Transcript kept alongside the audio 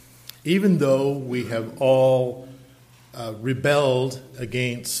Even though we have all rebelled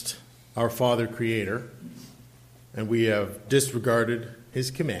against our Father Creator, and we have disregarded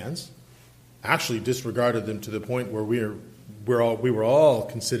his commands, actually disregarded them to the point where we were all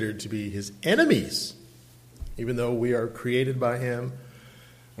considered to be his enemies, even though we are created by him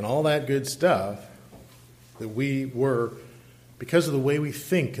and all that good stuff, that we were, because of the way we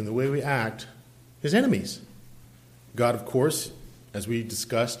think and the way we act, his enemies. God, of course, as we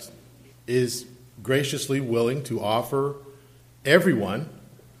discussed, is graciously willing to offer everyone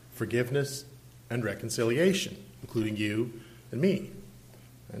forgiveness and reconciliation, including you and me.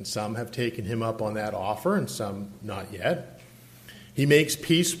 And some have taken him up on that offer, and some not yet. He makes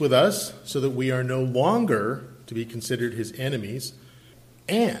peace with us so that we are no longer to be considered his enemies,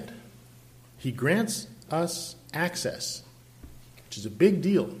 and he grants us access, which is a big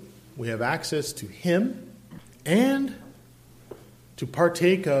deal. We have access to him and to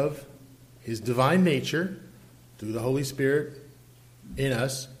partake of his divine nature through the Holy Spirit in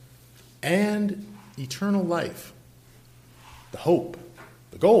us, and eternal life, the hope,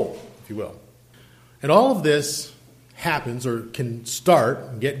 the goal, if you will. And all of this happens, or can start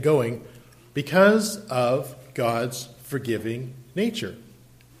and get going, because of God's forgiving nature.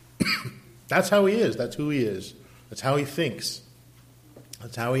 That's how he is. That's who he is. That's how he thinks.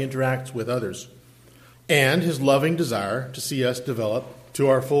 That's how he interacts with others. And his loving desire to see us develop to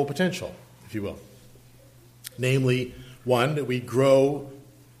our full potential, if you will. Namely, one, that we grow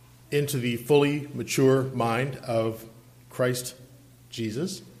into the fully mature mind of Christ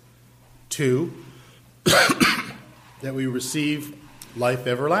Jesus. Two, that we receive life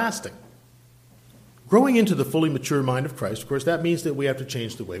everlasting. Growing into the fully mature mind of Christ, of course, that means that we have to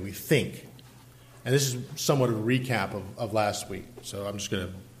change the way we think. And this is somewhat of a recap of last week, so I'm just going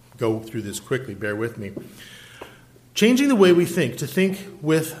to go through this quickly. Bear with me. Changing the way we think, to think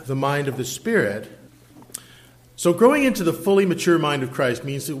with the mind of the Spirit. So growing into the fully mature mind of Christ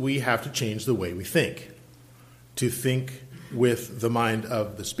means that we have to change the way we think. To think with the mind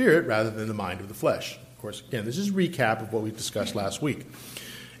of the Spirit rather than the mind of the flesh. Of course, again, this is a recap of what we discussed last week.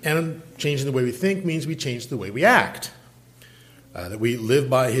 And changing the way we think means we change the way we act. That we live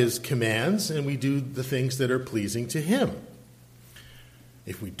by his commands and we do the things that are pleasing to him.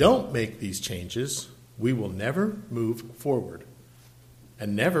 If we don't make these changes, we will never move forward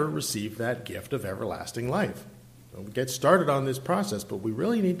and never receive that gift of everlasting life. So we get started on this process, but we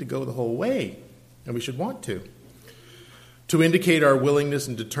really need to go the whole way, and we should want to. To indicate our willingness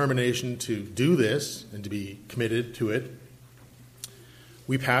and determination to do this and to be committed to it,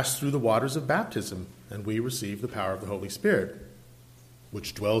 we pass through the waters of baptism and we receive the power of the Holy Spirit,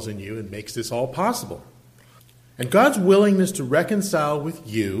 which dwells in you and makes this all possible. And God's willingness to reconcile with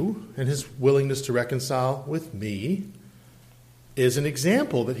you and his willingness to reconcile with me is an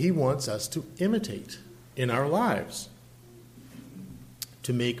example that he wants us to imitate in our lives.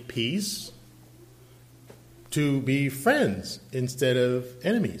 To make peace, to be friends instead of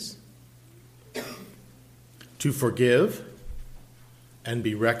enemies, to forgive and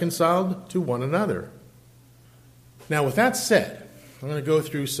be reconciled to one another. Now, with that said, I'm going to go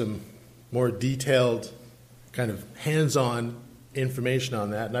through some more detailed, kind of hands-on information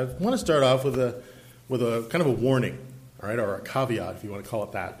on that. And I want to start off with a kind of a warning, all right, or a caveat, if you want to call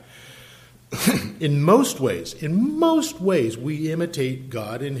it that. In most ways, we imitate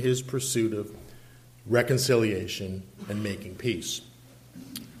God in his pursuit of reconciliation and making peace.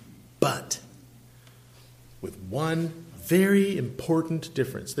 But with one very important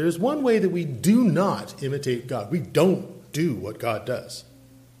difference. There's one way that we do not imitate God. We don't do what God does.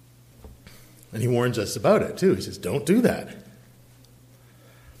 And he warns us about it, too. He says, don't do that.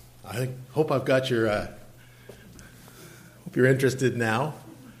 I hope I've got your... hope you're interested now.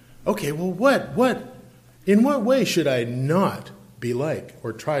 Okay, well, what? In what way should I not be like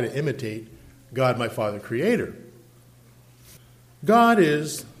or try to imitate God, my Father Creator? God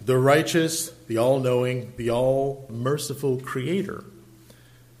is the righteous, the all-knowing, the all-merciful Creator.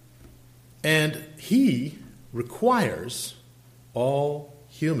 And he requires all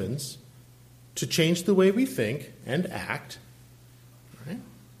humans to change the way we think and act. Right?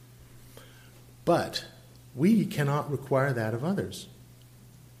 But we cannot require that of others.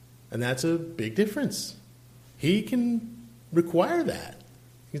 And that's a big difference. He can require that.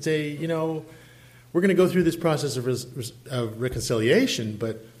 He can say, we're going to go through this process of reconciliation,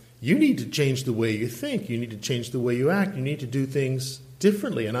 but you need to change the way you think. You need to change the way you act. You need to do things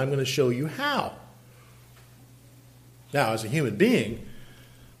differently, and I'm going to show you how. Now, as a human being,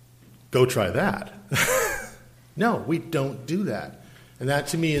 go try that. No, we don't do that. And that,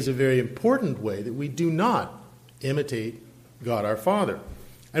 to me, is a very important way that we do not imitate God our Father.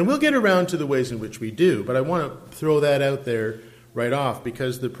 And we'll get around to the ways in which we do, but I want to throw that out there right off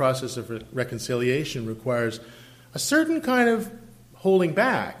because the process of reconciliation requires a certain kind of holding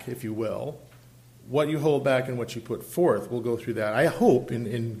back, if you will. What you hold back and what you put forth. We'll go through that, I hope,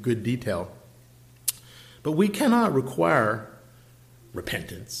 in good detail. But we cannot require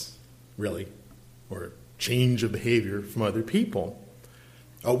repentance, really, or change of behavior from other people.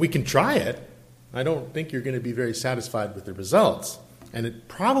 Oh, we can try it. I don't think you're going to be very satisfied with the results. And it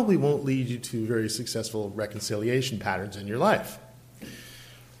probably won't lead you to very successful reconciliation patterns in your life.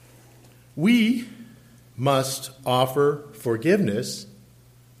 We must offer forgiveness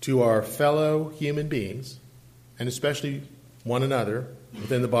to our fellow human beings, and especially one another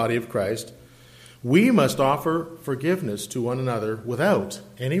within the body of Christ. We must offer forgiveness to one another without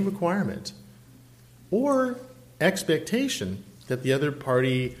any requirement or expectation that the other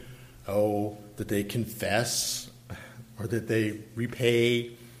party, that they confess, or that they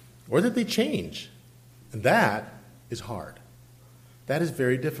repay, or that they change. And that is hard. That is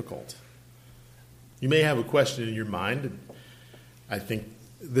very difficult. You may have a question in your mind, and I think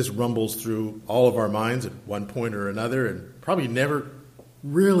this rumbles through all of our minds at one point or another, and probably never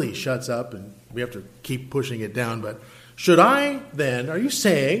really shuts up, and we have to keep pushing it down. But should I then, are you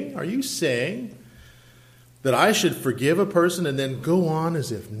saying that I should forgive a person and then go on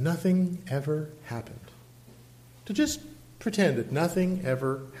as if nothing ever happened? To just pretend that nothing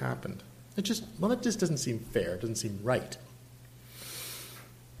ever happened. It just doesn't seem fair. It doesn't seem right.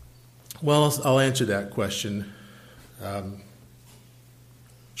 Well, I'll answer that question.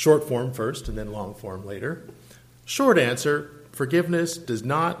 Short form first and then long form later. Short answer, forgiveness does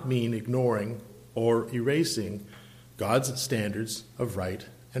not mean ignoring or erasing God's standards of right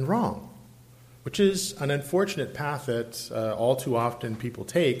and wrong, which is an unfortunate path that all too often people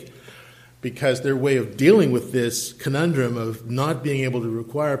take because their way of dealing with this conundrum of not being able to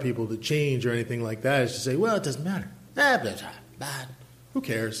require people to change or anything like that is to say, well, it doesn't matter. That's bad. Who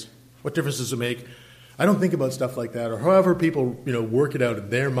cares? What difference does it make? I don't think about stuff like that, or however people work it out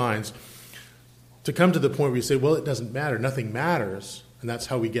in their minds to come to the point where you say, well, it doesn't matter, nothing matters, and that's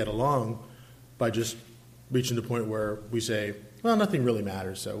how we get along by just reaching the point where we say, well, nothing really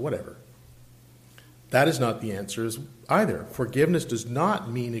matters, so whatever. That is not the answer either. Forgiveness does not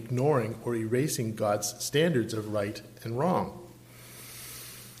mean ignoring or erasing God's standards of right and wrong.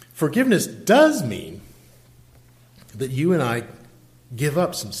 Forgiveness does mean that you and I give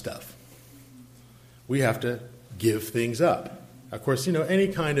up some stuff. We have to give things up. Of course, any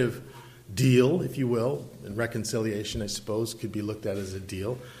kind of deal, if you will, and reconciliation, I suppose, could be looked at as a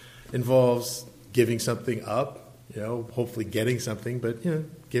deal, involves giving something up, hopefully getting something, but,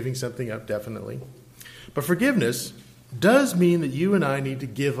 giving something up definitely. But forgiveness does mean that you and I need to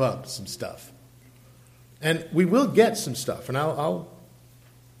give up some stuff. And we will get some stuff, and I'll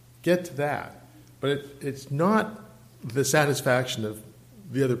get to that. But it's not the satisfaction of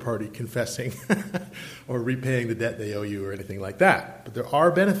the other party confessing or repaying the debt they owe you or anything like that. But there are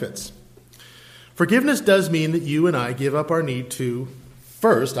benefits. Forgiveness does mean that you and I give up our need to,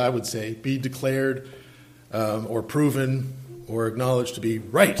 first, I would say, be declared or proven or acknowledged to be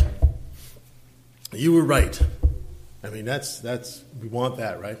right. You were right. I mean, that's we want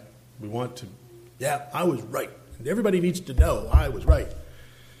that, right? We want to, I was right. And everybody needs to know I was right.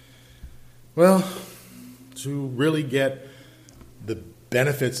 Well, to really get the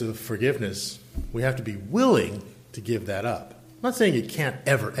benefits of forgiveness, we have to be willing to give that up. I'm not saying you can't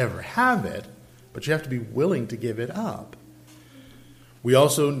ever have it, but you have to be willing to give it up. We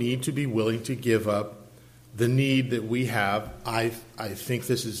also need to be willing to give up the need that we have. I think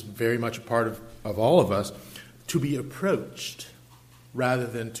this is very much a part of all of us, to be approached rather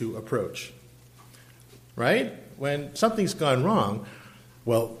than to approach. Right? When something's gone wrong,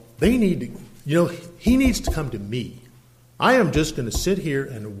 well, they need to, he needs to come to me. I am just going to sit here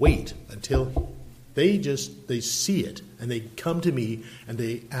and wait until they see it and they come to me and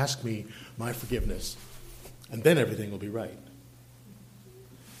they ask me my forgiveness. And then everything will be right.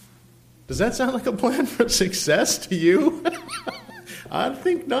 Does that sound like a plan for success to you? I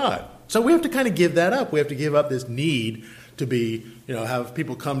think not. So we have to kind of give that up. We have to give up this need to be, have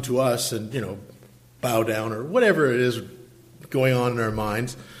people come to us and, bow down or whatever it is going on in our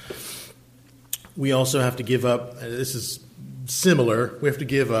minds. We also have to give up, this is similar, we have to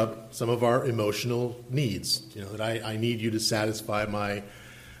give up some of our emotional needs. That I need you to satisfy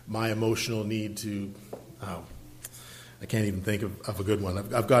my emotional need to, I can't even think of a good one.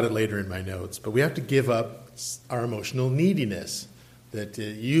 I've got it later in my notes. But we have to give up our emotional neediness, that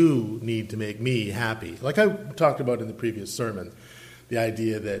you need to make me happy. Like I talked about in the previous sermon, the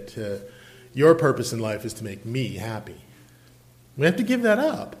idea that your purpose in life is to make me happy. We have to give that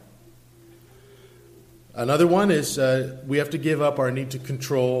up. Another one is we have to give up our need to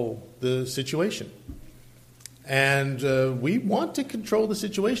control the situation. And we want to control the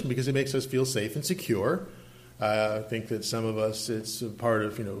situation because it makes us feel safe and secure. I think that some of us, it's a part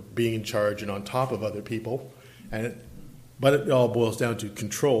of being in charge and on top of other people. But it all boils down to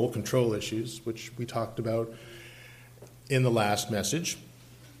control issues, which we talked about in the last message.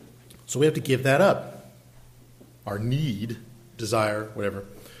 So we have to give that up. Our need, desire, whatever,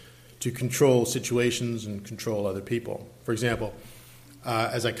 to control situations and control other people. For example,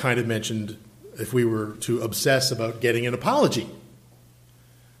 as I kind of mentioned, if we were to obsess about getting an apology,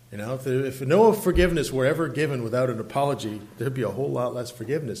 if no forgiveness were ever given without an apology, there'd be a whole lot less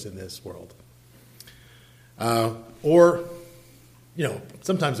forgiveness in this world. Or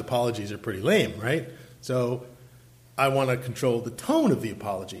sometimes apologies are pretty lame, right? So I want to control the tone of the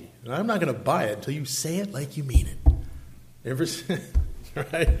apology. And I'm not going to buy it until you say it like you mean it.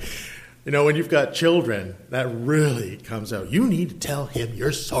 Right? When you've got children, that really comes out. You need to tell him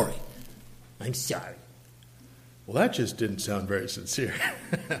you're sorry. I'm sorry. Well, that just didn't sound very sincere.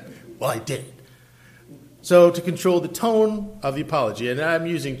 Well, I did. So to control the tone of the apology, and I'm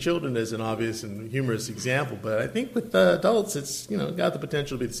using children as an obvious and humorous example, but I think with adults, it's got the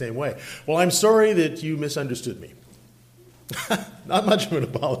potential to be the same way. Well, I'm sorry that you misunderstood me. Not much of an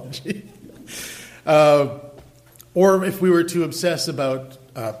apology. Or if we were to obsess about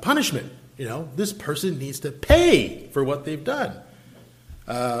punishment, this person needs to pay for what they've done.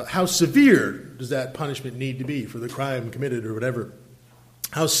 How severe does that punishment need to be for the crime committed or whatever?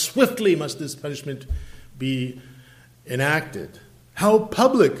 How swiftly must this punishment be enacted? How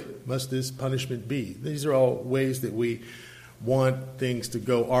public must this punishment be? These are all ways that we want things to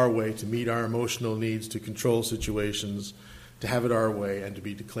go our way, to meet our emotional needs, to control situations, to have it our way, and to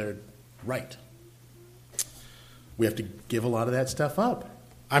be declared right. We have to give a lot of that stuff up.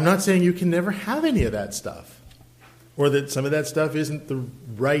 I'm not saying you can never have any of that stuff, or that some of that stuff isn't the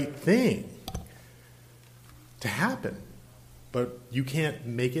right thing to happen, but you can't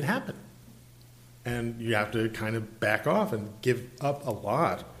make it happen. And you have to kind of back off and give up a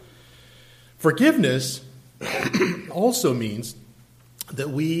lot. Forgiveness also means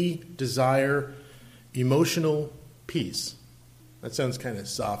that we desire emotional peace. That sounds kind of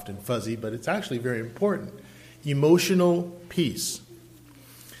soft and fuzzy, but it's actually very important. Emotional peace.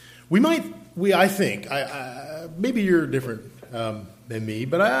 I think, maybe you're different than me,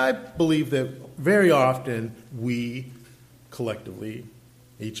 but I believe that very often we, collectively,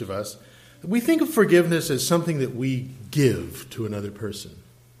 each of us, we think of forgiveness as something that we give to another person,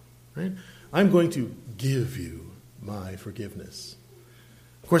 right? I'm going to give you my forgiveness.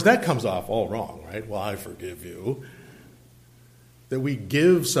 Of course, that comes off all wrong, right? Well, I forgive you. That we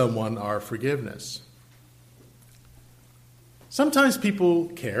give someone our forgiveness. Sometimes people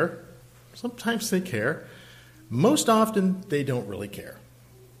care. Sometimes they care. Most often, they don't really care.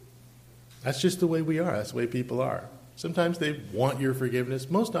 That's just the way we are. That's the way people are. Sometimes they want your forgiveness.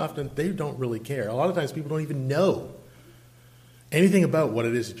 Most often, they don't really care. A lot of times, people don't even know anything about what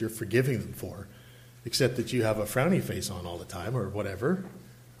it is that you're forgiving them for, except that you have a frowny face on all the time or whatever,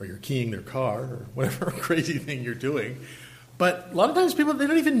 or you're keying their car or whatever crazy thing you're doing. But a lot of times, people, they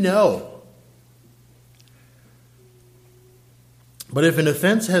don't even know. But if an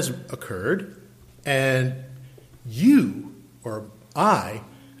offense has occurred and you or I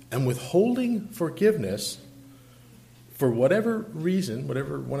am withholding forgiveness for whatever reason,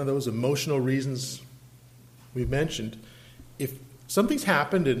 whatever one of those emotional reasons we mentioned, if something's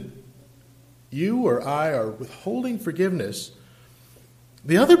happened and you or I are withholding forgiveness,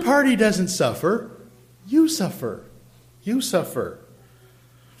 the other party doesn't suffer, you suffer. You suffer.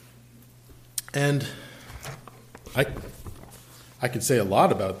 And I could say a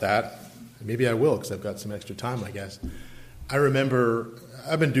lot about that. Maybe I will because I've got some extra time, I guess. I remember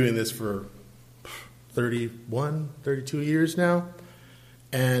I've been doing this for 32 years now.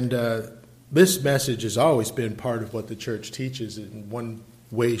 And this message has always been part of what the church teaches in one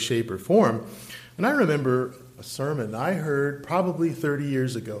way, shape, or form. And I remember a sermon I heard probably 30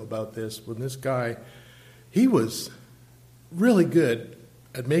 years ago about this when this guy, he was really good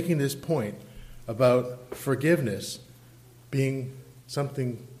at making this point about forgiveness being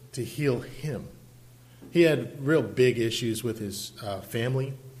something to heal him. He had real big issues with his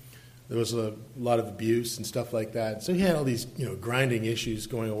family. There was a lot of abuse and stuff like that. So he had all these, grinding issues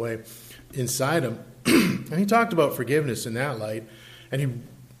going away inside him. And he talked about forgiveness in that light. And he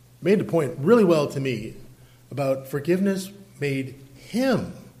made the point really well to me about forgiveness made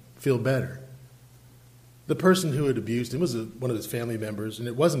him feel better. The person who had abused him was one of his family members, and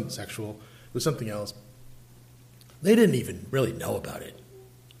it wasn't sexual. It was something else. they didn't even really know about it.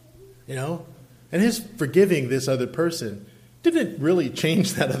 And his forgiving this other person didn't really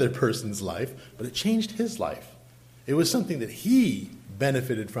change that other person's life, but it changed his life. It was something that he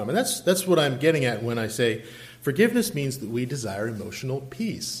benefited from. And that's what I'm getting at when I say forgiveness means that we desire emotional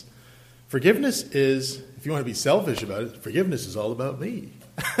peace. Forgiveness is, if you want to be selfish about it, forgiveness is all about me.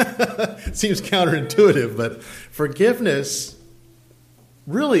 It seems counterintuitive, but forgiveness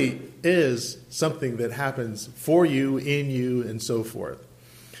really is something that happens for you, in you, and so forth.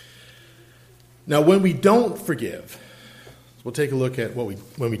 Now, when we don't forgive, we'll take a look at when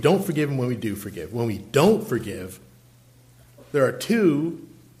we don't forgive and when we do forgive. When we don't forgive, there are two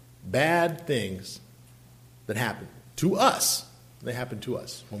bad things that happen to us. They happen to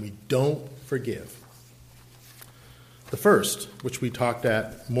us when we don't forgive. The first, which we talked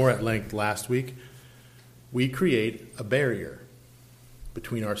at more at length last week, we create a barrier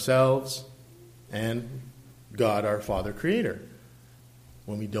between ourselves and God, our Father Creator.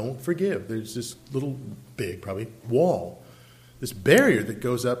 When we don't forgive, there's this little, big, probably, wall, this barrier that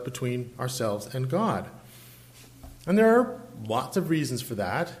goes up between ourselves and God. And there are lots of reasons for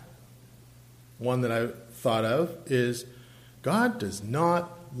that. One that I thought of is God does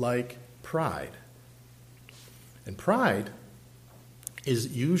not like pride. And pride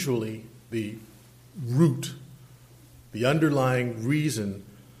is usually the root, the underlying reason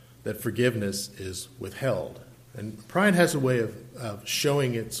that forgiveness is withheld. And pride has a way of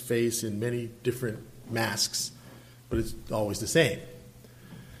showing its face in many different masks, but it's always the same.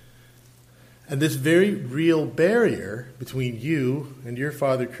 And this very real barrier between you and your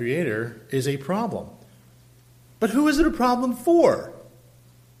Father Creator is a problem. But who is it a problem for?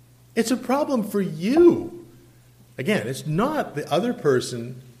 It's a problem for you. Again, it's not the other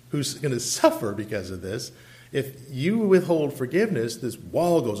person who's going to suffer because of this. If you withhold forgiveness, this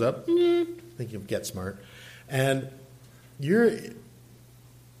wall goes up, thinking of Get Smart, and you're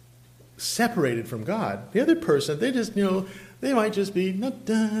separated from God. The other person, they just, they might just be,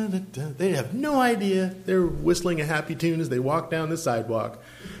 they have no idea. They're whistling a happy tune as they walk down the sidewalk.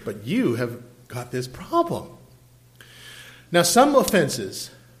 But you have got this problem. Now, some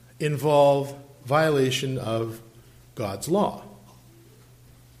offenses involve violation of God's law.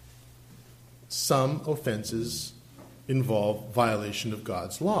 Some offenses involve violation of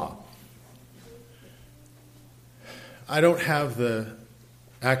God's law. I don't have the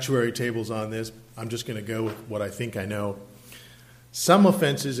actuary tables on this. I'm just going to go with what I think I know. Some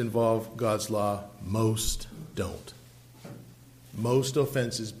offenses involve God's law. Most don't. Most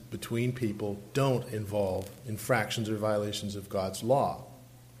offenses between people don't involve infractions or violations of God's law.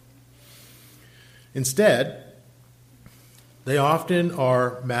 Instead, they often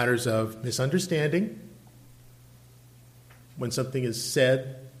are matters of misunderstanding, when something is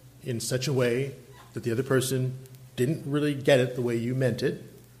said in such a way that the other person didn't really get it the way you meant it,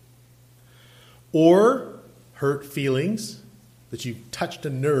 or hurt feelings, that you've touched a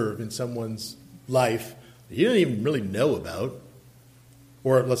nerve in someone's life that you didn't even really know about,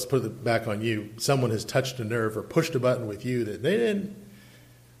 or let's put it back on you, someone has touched a nerve or pushed a button with you that they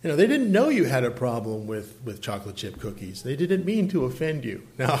didn't know you had a problem with chocolate chip cookies. They didn't mean to offend you.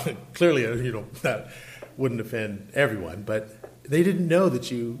 Now, clearly, that wouldn't offend everyone, but they didn't know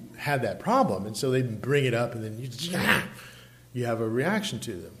that you had that problem, and so they bring it up, and then you have a reaction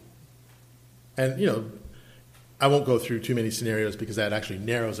to them. And, I won't go through too many scenarios because that actually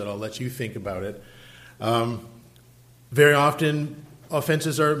narrows it. I'll let you think about it. Very often,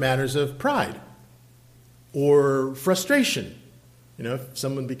 offenses are matters of pride or frustration. If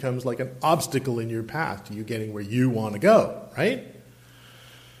someone becomes like an obstacle in your path to you getting where you want to go, right?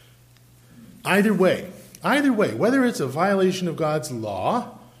 Either way, whether it's a violation of God's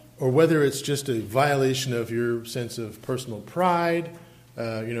law or whether it's just a violation of your sense of personal pride,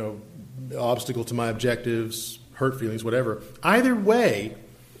 obstacle to my objectives, hurt feelings, whatever, either way,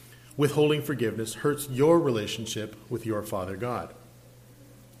 withholding forgiveness hurts your relationship with your Father God.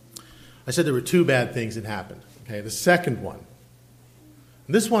 I said there were two bad things that happened. Okay, the second one.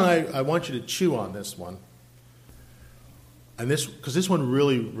 This one, I want you to chew on this one. And because this one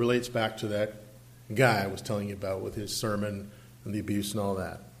really relates back to that guy I was telling you about with his sermon and the abuse and all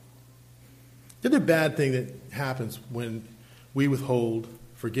that. The other bad thing that happens when we withhold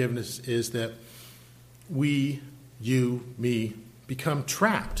forgiveness is that we, you, me, become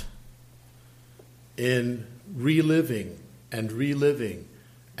trapped in reliving and reliving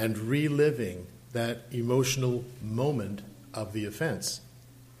and reliving that emotional moment of the offense.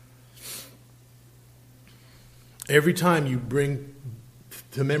 Every time you bring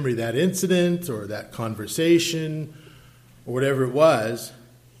to memory that incident or that conversation or whatever it was,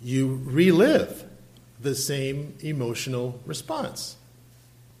 you relive the same emotional response.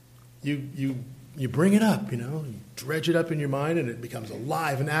 You bring it up, you dredge it up in your mind, and it becomes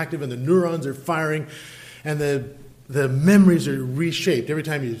alive and active, and the neurons are firing, and the memories are reshaped. Every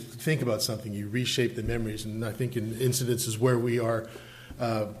time you think about something, you reshape the memories. And I think in incidences where we are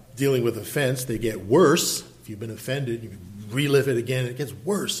dealing with offense, they get worse. If you've been offended, you relive it again. It gets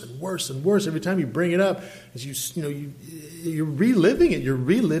worse and worse and worse every time you bring it up. As you're reliving it. You're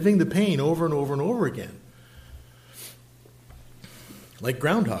reliving the pain over and over and over again. Like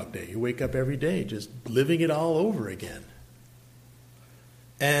Groundhog Day. You wake up every day just living it all over again.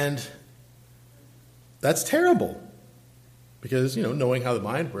 And that's terrible. Because, knowing how the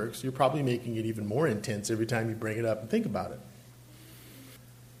mind works, you're probably making it even more intense every time you bring it up and think about it.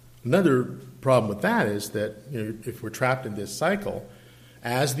 Another problem with that is that, if we're trapped in this cycle,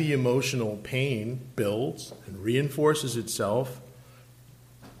 as the emotional pain builds and reinforces itself,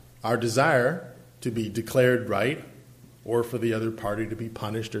 our desire to be declared right or for the other party to be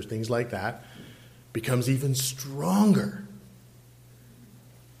punished or things like that becomes even stronger.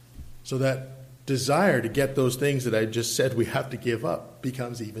 So that desire to get those things that I just said we have to give up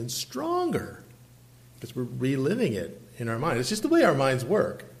becomes even stronger because we're reliving it in our mind. It's just the way our minds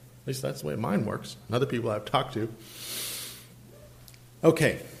work. At least that's the way mine works, and other people I've talked to.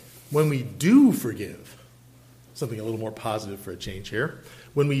 Okay, when we do forgive, something a little more positive for a change here,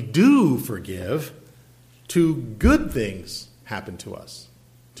 when we do forgive, two good things happen to us.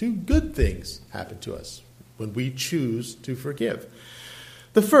 Two good things happen to us when we choose to forgive.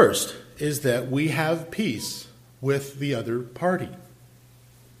 The first is that we have peace with the other party,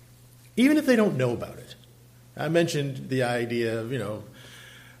 even if they don't know about it. I mentioned the idea of,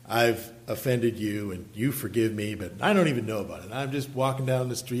 I've offended you and you forgive me, but I don't even know about it. I'm just walking down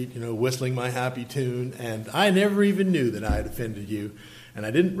the street, whistling my happy tune, and I never even knew that I had offended you, and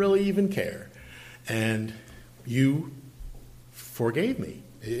I didn't really even care. And you forgave me.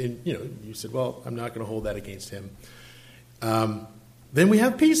 And, you said, well, I'm not going to hold that against him. Then we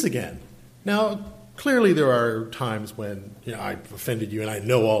have peace again. Now, clearly there are times when I've offended you and I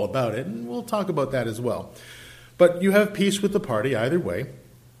know all about it, and we'll talk about that as well. But you have peace with the party either way,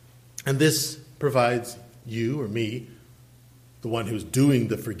 and this provides you or me, the one who's doing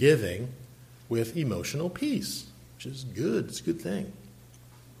the forgiving, with emotional peace, which is good. It's a good thing.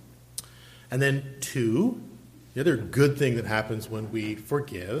 And then two, the other good thing that happens when we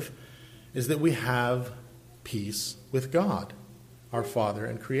forgive is that we have peace with God, our Father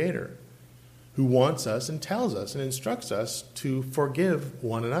and Creator, who wants us and tells us and instructs us to forgive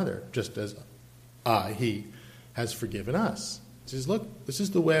one another, just as He has forgiven us. He says, look, this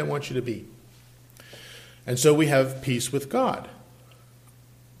is the way I want you to be. And so we have peace with God.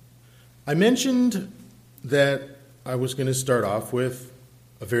 I mentioned that I was going to start off with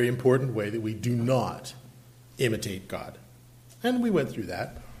a very important way that we do not imitate God. And we went through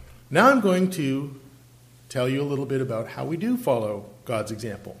that. Now I'm going to tell you a little bit about how we do follow God's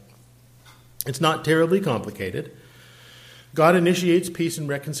example. It's not terribly complicated. God initiates peace and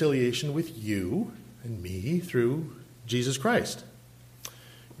reconciliation with you and me through Jesus Christ.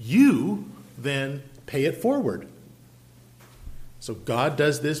 You then pay it forward. So God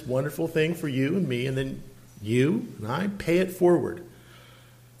does this wonderful thing for you and me, and then you and I pay it forward.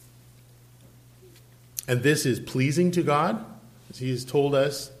 And this is pleasing to God, as He has told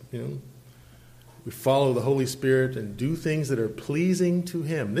us, we follow the Holy Spirit and do things that are pleasing to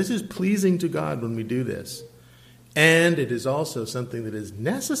Him. This is pleasing to God when we do this. And it is also something that is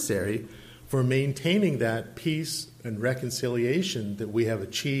necessary for maintaining that peace and reconciliation that we have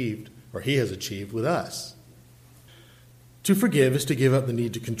achieved, or He has achieved with us. To forgive is to give up the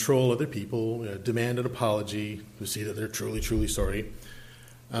need to control other people, demand an apology, to see that they're truly, truly sorry.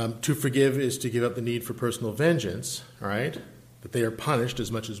 To forgive is to give up the need for personal vengeance, all right? That they are punished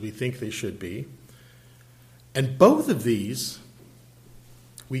as much as we think they should be. And both of these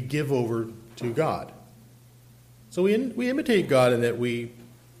we give over to God. So we imitate God in that we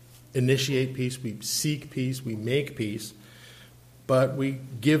initiate peace, we seek peace, we make peace, but we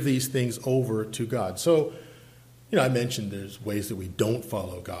give these things over to God. So, I mentioned there's ways that we don't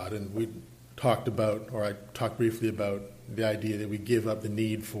follow God, and I talked briefly about the idea that we give up the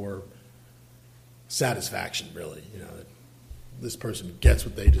need for satisfaction, really, that this person gets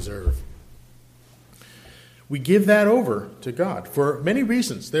what they deserve. We give that over to God for many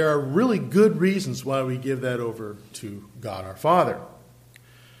reasons. There are really good reasons why we give that over to God our Father.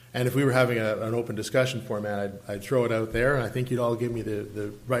 And if we were having an open discussion format, I'd throw it out there, and I think you'd all give me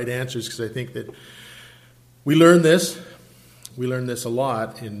the right answers, because I think that we learn this a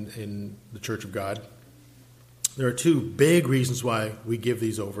lot in the Church of God. There are two big reasons why we give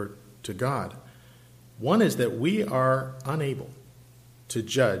these over to God. One is that we are unable to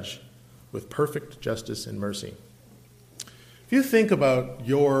judge with perfect justice and mercy. If you think about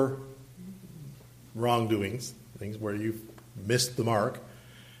your wrongdoings, things where you've missed the mark,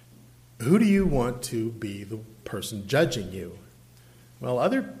 who do you want to be the person judging you? Well,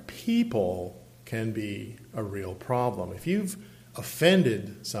 other people can be a real problem. If you've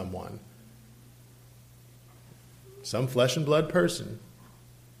offended someone, some flesh and blood person,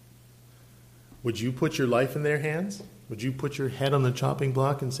 would you put your life in their hands? Would you put your head on the chopping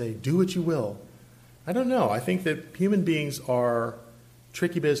block and say, do what you will? I don't know. I think that human beings are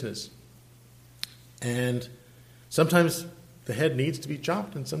tricky business. And sometimes the head needs to be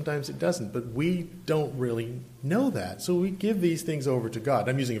chopped and sometimes it doesn't. But we don't really know that. So we give these things over to God.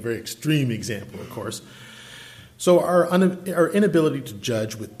 I'm using a very extreme example, of course. So our inability to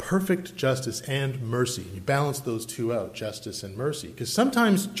judge with perfect justice and mercy. You balance those two out, justice and mercy. Because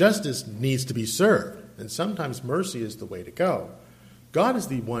sometimes justice needs to be served. And sometimes mercy is the way to go. God is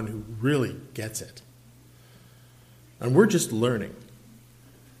the one who really gets it. And we're just learning.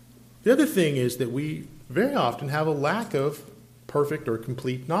 The other thing is that we very often have a lack of perfect or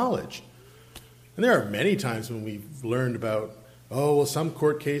complete knowledge. And there are many times when we've learned about, some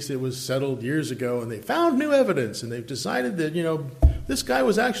court case that was settled years ago and they found new evidence and they've decided that, this guy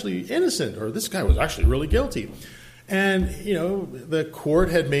was actually innocent or this guy was actually really guilty. And, the court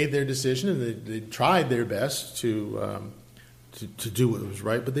had made their decision and they tried their best to do what was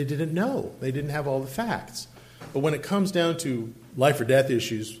right, but they didn't know. They didn't have all the facts. But when it comes down to life or death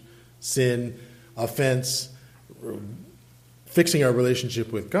issues, sin, offense, fixing our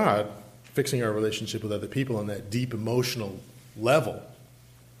relationship with God, fixing our relationship with other people on that deep emotional level,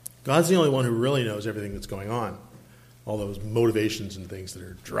 God's the only one who really knows everything that's going on, all those motivations and things that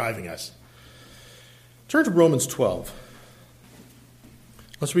are driving us. Turn to Romans 12.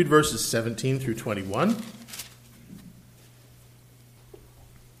 Let's read verses 17 through 21.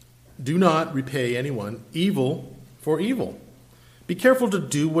 Do not repay anyone evil for evil. Be careful to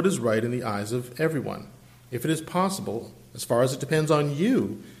do what is right in the eyes of everyone. If it is possible, as far as it depends on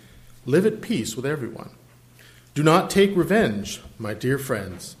you, live at peace with everyone. Do not take revenge, my dear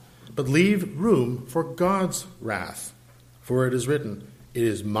friends, but leave room for God's wrath. For it is written, "It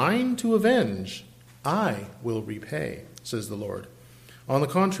is mine to avenge, I will repay," says the Lord. On the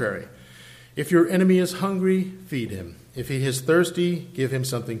contrary, if your enemy is hungry, feed him. If he is thirsty, give him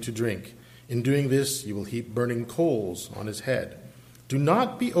something to drink. In doing this, you will heap burning coals on his head. Do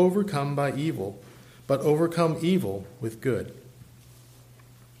not be overcome by evil, but overcome evil with good.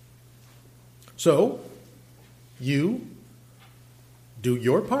 So, you do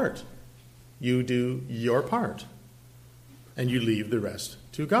your part. You do your part. And you leave the rest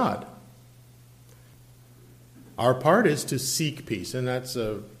to God. Our part is to seek peace, and that's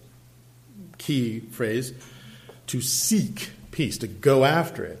a key phrase, to seek peace, to go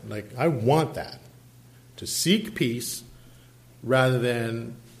after it. Like, I want that. To seek peace rather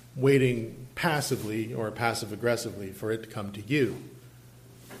than waiting passively or passive-aggressively for it to come to you.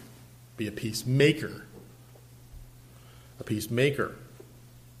 Be a peacemaker. A peacemaker.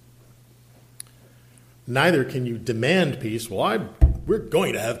 Neither can you demand peace. Well, we're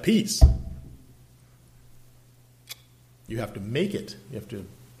going to have peace. You have to make it. You have to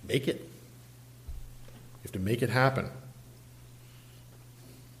make it. You have to make it happen.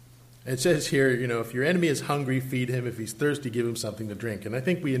 It says here, if your enemy is hungry, feed him. If he's thirsty, give him something to drink. And I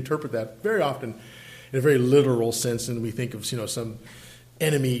think we interpret that very often in a very literal sense, and we think of, some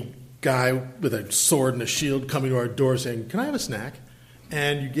enemy guy with a sword and a shield coming to our door saying, "Can I have a snack?"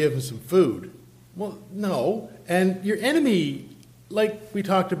 And you give him some food. Well, no. And your enemy, like we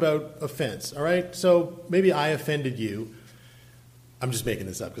talked about offense, all right? So maybe I offended you. I'm just making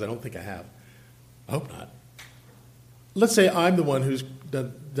this up because I don't think I have. I hope not. Let's say I'm the one who's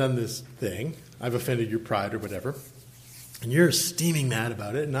done this thing. I've offended your pride or whatever. And you're steaming mad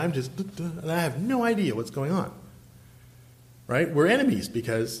about it, and and I have no idea what's going on. Right? We're enemies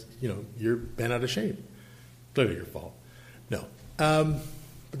because, you're bent out of shape. Clearly your fault. No.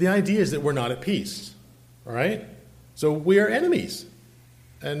 But the idea is that we're not at peace. All right? So we are enemies.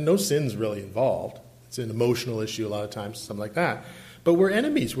 And no sin's really involved. It's an emotional issue a lot of times, something like that. But we're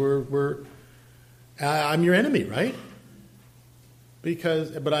enemies. I'm your enemy, right?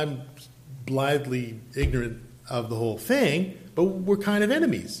 But I'm blithely ignorant of the whole thing, but we're kind of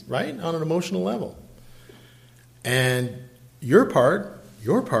enemies, right? On an emotional level. And your part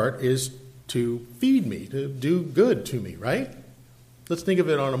is to feed me, to do good to me, right? Let's think of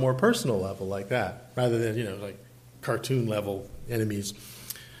it on a more personal level like that, rather than, like cartoon level enemies.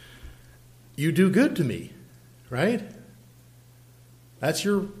 You do good to me, right? That's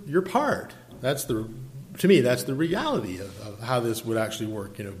your part. That's the to me, that's the reality of how this would actually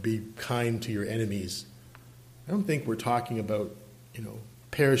work. Be kind to your enemies. I don't think we're talking about,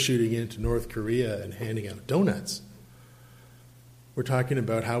 parachuting into North Korea and handing out donuts. We're talking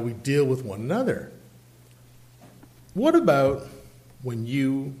about how we deal with one another. What about when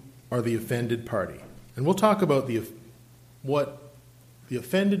you are the offended party? And we'll talk about what the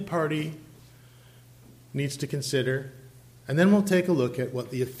offended party needs to consider, and then we'll take a look at what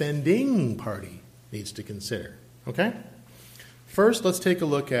the offending party needs to consider. Okay? First, let's take a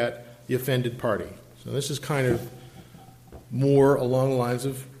look at the offended party. So this is kind of more along the lines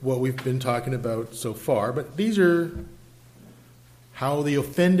of what we've been talking about so far, but these are how the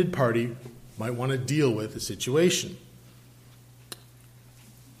offended party might want to deal with the situation.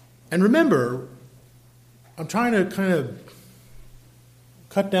 And remember, I'm trying to kind of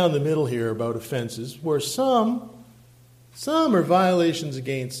cut down the middle here about offenses, where some are violations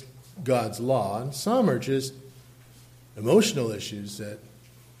against God's law, and some are just emotional issues that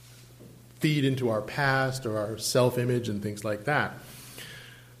feed into our past or our self-image and things like that.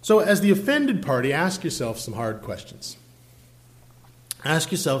 So as the offended party, ask yourself some hard questions.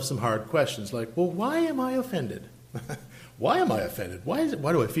 Ask yourself some hard questions like, well, why am I offended? Why am I offended? Why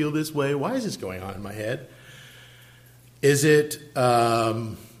do I feel this way? Why is this going on in my head? Is it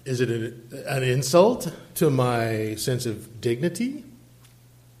an insult to my sense of dignity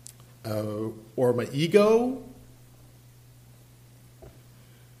or my ego?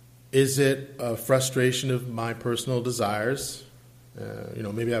 Is it a frustration of my personal desires?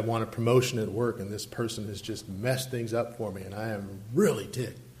 Maybe I want a promotion at work and this person has just messed things up for me and I am really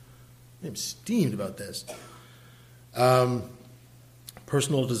ticked. I'm steamed about this.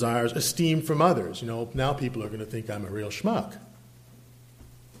 Personal desires, esteem from others. Now people are going to think I'm a real schmuck.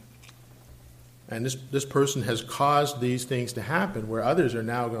 And this person has caused these things to happen where others are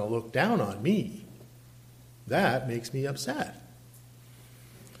now going to look down on me. That makes me upset.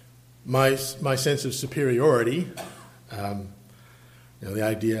 My sense of superiority, the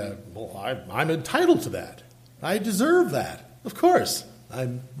idea, well, I'm entitled to that. I deserve that. Of course,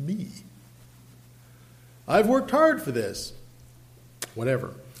 I'm me. I've worked hard for this.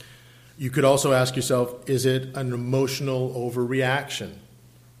 Whatever. You could also ask yourself, is it an emotional overreaction?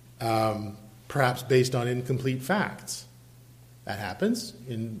 Perhaps based on incomplete facts. That happens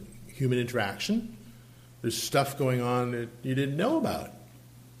in human interaction. There's stuff going on that you didn't know about.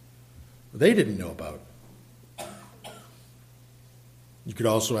 They didn't know about. You could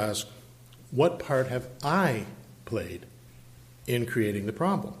also ask, what part have I played in creating the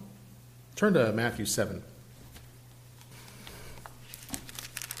problem? Turn to Matthew 7.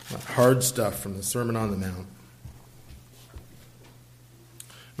 Hard stuff from the Sermon on the Mount.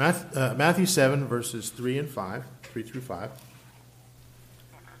 Matthew 7, verses 3 through 5.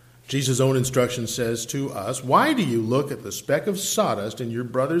 Jesus' own instruction says to us, why do you look at the speck of sawdust in your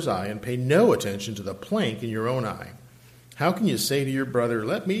brother's eye and pay no attention to the plank in your own eye? How can you say to your brother,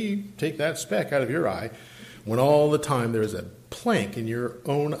 let me take that speck out of your eye, when all the time there is a plank in your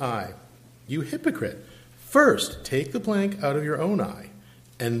own eye? You hypocrite! First, take the plank out of your own eye,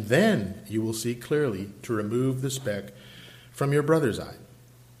 and then you will see clearly to remove the speck from your brother's eye.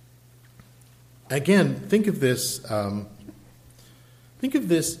 Again, think of this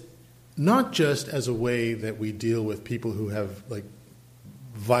not just as a way that we deal with people who have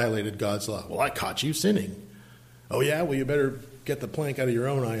violated God's law. Well, I caught you sinning. Oh yeah, well you better get the plank out of your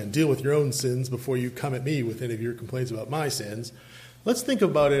own eye and deal with your own sins before you come at me with any of your complaints about my sins. Let's think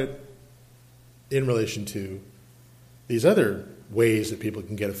about it in relation to these other ways that people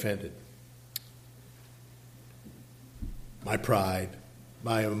can get offended. My pride,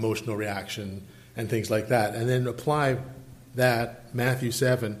 my emotional reaction, and things like that. And then apply that, Matthew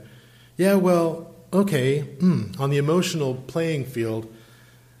 7. Yeah, well, okay, on the emotional playing field,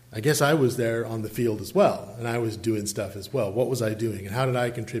 I guess I was there on the field as well, and I was doing stuff as well. What was I doing, and how did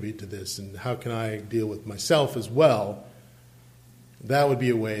I contribute to this, and how can I deal with myself as well? That would be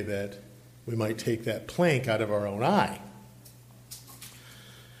a way that we might take that plank out of our own eye.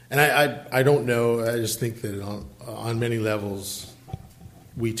 And I don't know, I just think that on many levels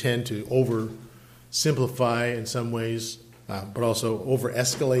we tend to oversimplify in some ways, but also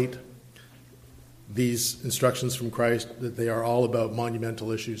over-escalate these instructions from Christ, that they are all about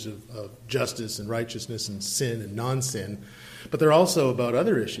monumental issues of justice and righteousness and sin and non-sin. But they're also about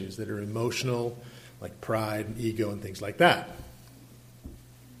other issues that are emotional, like pride and ego and things like that.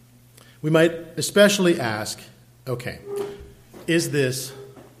 We might especially ask, okay, is this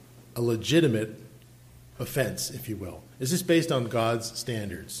a legitimate offense, if you will? Is this based on God's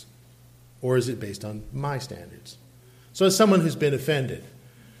standards, or is it based on my standards? So as someone who's been offended,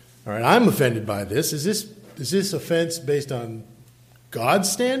 All right, I'm offended by this. Is this offense based on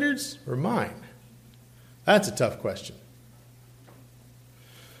God's standards or mine? That's a tough question.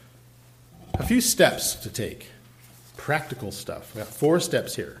 A few steps to take. Practical stuff. We got 4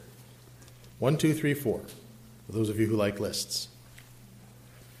 steps here. 1, 2, 3, 4. For those of you who like lists.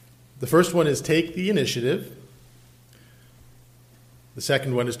 The first one is take the initiative. The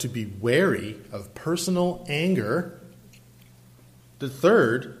second one is to be wary of personal anger. The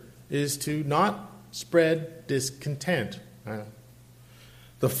third is to not spread discontent.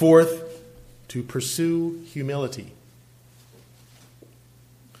 The fourth, to pursue humility.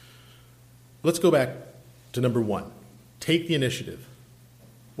 Let's go back to number 1. Take the initiative.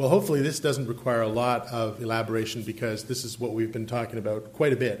 Well, hopefully this doesn't require a lot of elaboration because this is what we've been talking about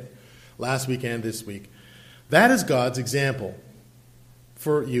quite a bit last week and this week. That is God's example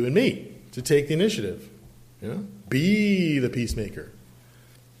for you and me, to take the initiative. Be the peacemaker.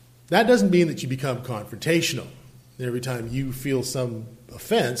 That doesn't mean that you become confrontational. Every time you feel some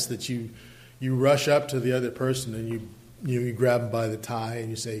offense, that you rush up to the other person and you grab them by the tie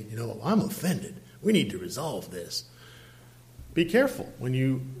and you say, I'm offended. We need to resolve this. Be careful when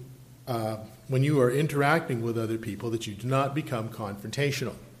you are interacting with other people that you do not become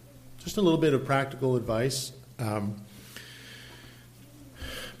confrontational. Just a little bit of practical advice.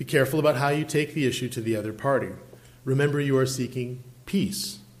 Be careful about how you take the issue to the other party. Remember, you are seeking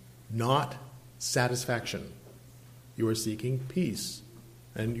peace, not satisfaction. You are seeking peace.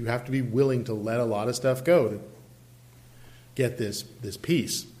 And you have to be willing to let a lot of stuff go to get this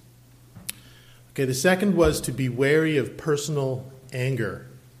peace. Okay, the second was to be wary of personal anger.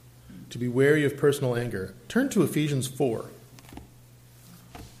 To be wary of personal anger. Turn to Ephesians 4.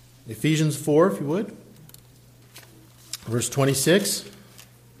 Ephesians 4, if you would. Verse 26.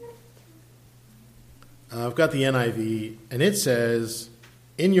 I've got the NIV, and it says,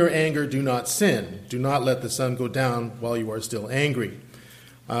 "In your anger do not sin. Do not let the sun go down while you are still angry."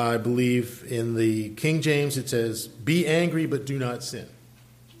 I believe in the King James it says, "Be angry, but do not sin."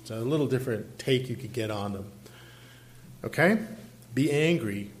 It's a little different take you could get on them. Okay? Be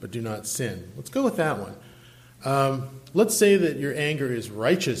angry, but do not sin. Let's go with that one. Let's say that your anger is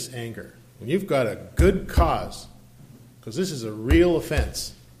righteous anger. When you've got a good cause, because this is a real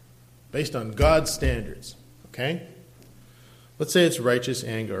offense based on God's standards. Okay? Let's say it's righteous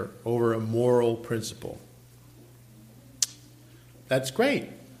anger over a moral principle. That's great.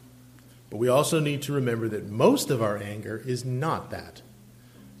 But we also need to remember that most of our anger is not that.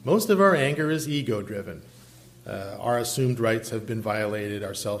 Most of our anger is ego-driven. Our assumed rights have been violated,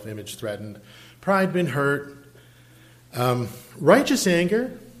 our self-image threatened, pride been hurt. Righteous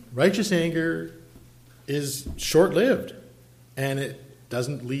anger is short-lived, and it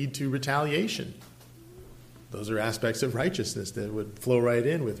doesn't lead to retaliation. Those are aspects of righteousness that would flow right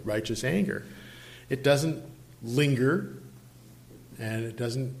in with righteous anger. It doesn't linger, and it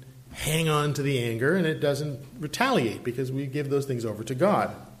doesn't hang on to the anger, and it doesn't retaliate because we give those things over to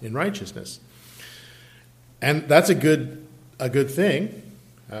God in righteousness. And that's a good thing.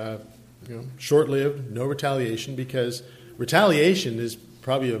 Short-lived, no retaliation, because retaliation is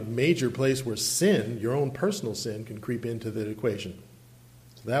probably a major place where sin, your own personal sin, can creep into the equation.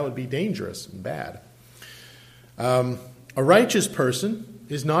 So that would be dangerous and bad. A righteous person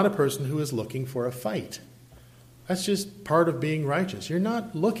is not a person who is looking for a fight. That's just part of being righteous. You're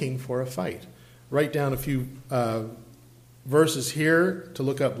not looking for a fight. Write down a few verses here to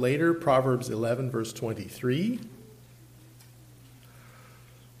look up later. Proverbs 11, verse 23.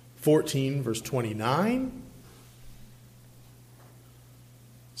 14, verse 29.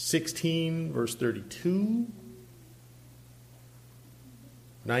 16, verse 32.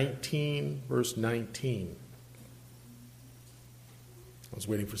 19, verse 19. I was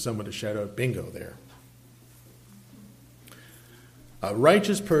waiting for someone to shout out bingo there. A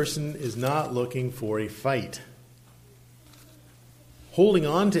righteous person is not looking for a fight. Holding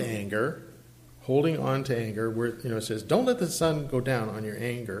on to anger, where it says, don't let the sun go down on your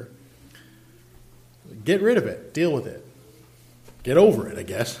anger. Get rid of it. Deal with it. Get over it, I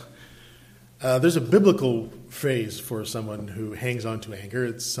guess. There's a biblical phrase for someone who hangs on to anger.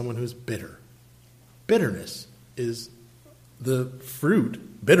 It's someone who's bitter. Bitterness is the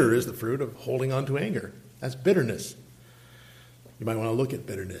fruit. Bitter is the fruit of holding on to anger. That's bitterness. You might want to look at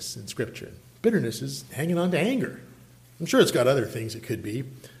bitterness in Scripture. Bitterness is hanging on to anger. I'm sure it's got other things it could be,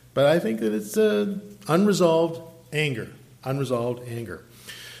 but I think that it's unresolved anger. Unresolved anger.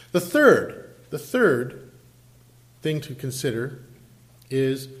 The third thing to consider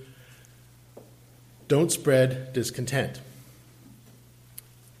is don't spread discontent.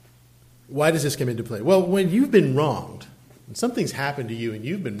 Why does this come into play? Well, when you've been wronged, when something's happened to you and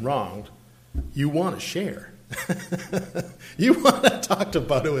you've been wronged, you want to share. You want to talk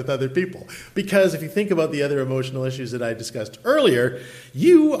about it with other people. Because if you think about the other emotional issues that I discussed earlier,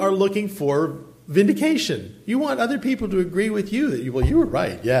 you are looking for vindication. You want other people to agree with you that you were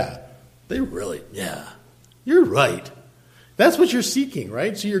right. Yeah. You're right. That's what you're seeking,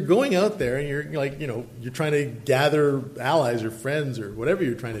 right? So you're going out there and you're you're trying to gather allies or friends or whatever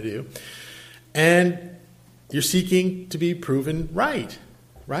you're trying to do. And you're seeking to be proven right?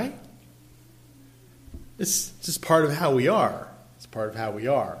 It's just part of how we are. It's part of how we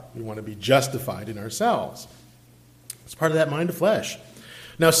are. We want to be justified in ourselves. It's part of that mind of flesh.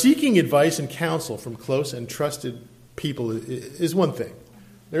 Now, seeking advice and counsel from close and trusted people is one thing.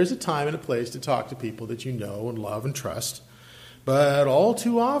 There's a time and a place to talk to people that you know and love and trust. But all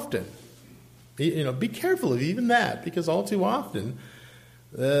too often, be careful of even that, because all too often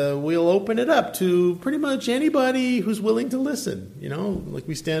we'll open it up to pretty much anybody who's willing to listen. Like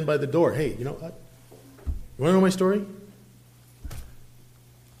we stand by the door. Hey, you know what? You want to know my story?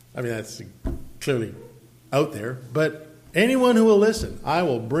 I mean, that's clearly out there. But anyone who will listen, I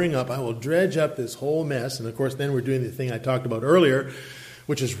will dredge up this whole mess. And of course, then we're doing the thing I talked about earlier,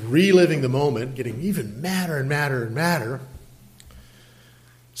 which is reliving the moment, getting even madder and madder and madder.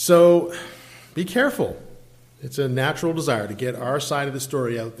 So be careful. It's a natural desire to get our side of the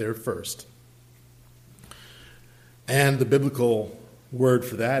story out there first. And the biblical word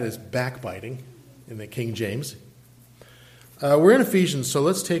for that is backbiting in the King James. We're in Ephesians, so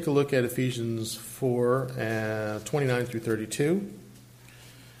let's take a look at Ephesians 4, 29 through 32,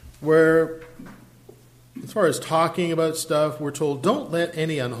 where, as far as talking about stuff, we're told, don't let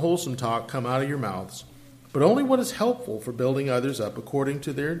any unwholesome talk come out of your mouths, but only what is helpful for building others up according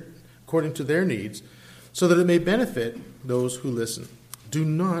to their needs, so that it may benefit those who listen. Do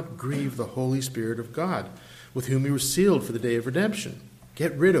not grieve the Holy Spirit of God, with whom you were sealed for the day of redemption.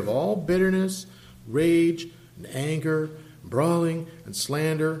 Get rid of all bitterness, rage, and anger, brawling, and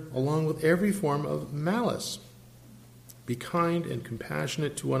slander, along with every form of malice. Be kind and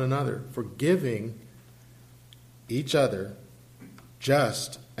compassionate to one another, forgiving each other,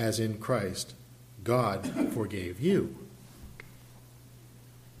 just as in Christ God forgave you.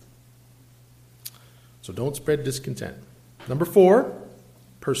 So don't spread discontent. Number 4,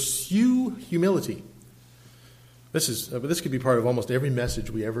 pursue humility. This could be part of almost every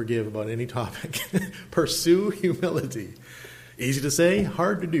message we ever give about any topic. Pursue humility. Easy to say,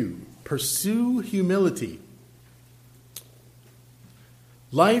 hard to do. Pursue humility.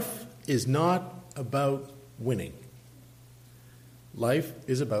 Life is not about winning. Life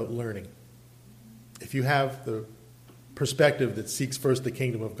is about learning. If you have the perspective that seeks first the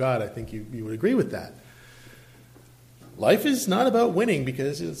kingdom of God, I think you would agree with that. Life is not about winning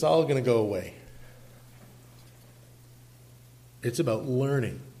because it's all going to go away. It's about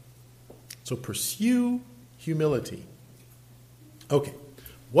learning. So pursue humility. Okay,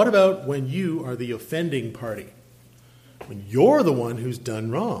 what about when you are the offending party? When you're the one who's done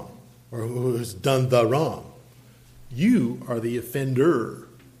wrong, or who has done the wrong. You are the offender.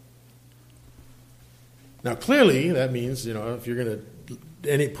 Now, clearly, that means, if you're going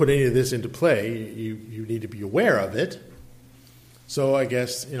to put any of this into play, you need to be aware of it. So I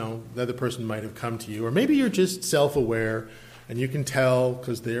guess, the other person might have come to you, or maybe you're just self-aware, and you can tell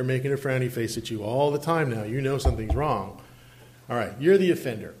because they're making a frowny face at you all the time now. You know something's wrong. All right, you're the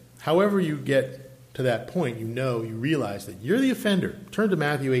offender. However you get to that point, you realize that you're the offender. Turn to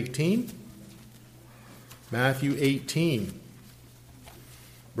Matthew 18. Matthew 18,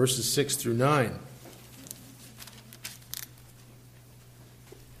 verses 6 through 9.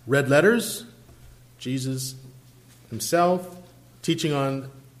 Red letters, Jesus himself teaching on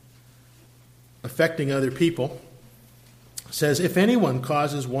affecting other people, says, if anyone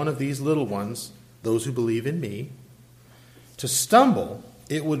causes one of these little ones, those who believe in me, to stumble,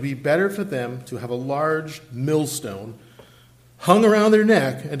 it would be better for them to have a large millstone hung around their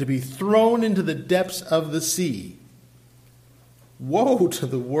neck and to be thrown into the depths of the sea. Woe to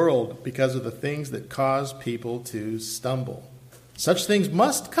the world because of the things that cause people to stumble. Such things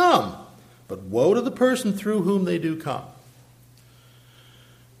must come, but woe to the person through whom they do come.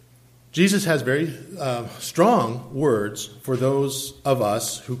 Jesus has very strong words for those of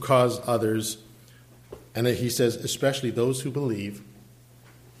us who cause others, and he says, especially those who believe.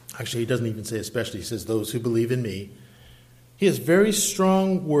 Actually, he doesn't even say especially, he says those who believe in me. He has very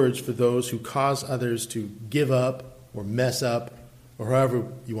strong words for those who cause others to give up or mess up, or however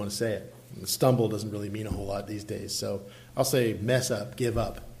you want to say it. Stumble doesn't really mean a whole lot these days, so I'll say mess up, give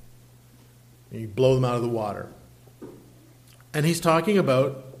up. And you blow them out of the water. And he's talking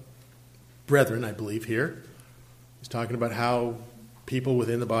about brethren, I believe here, He's talking about how people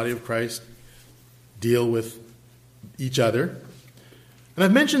within the body of Christ deal with each other. And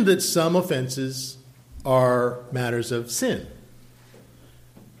I've mentioned that some offenses are matters of sin.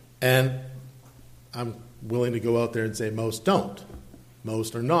 And I'm willing to go out there and say most don't.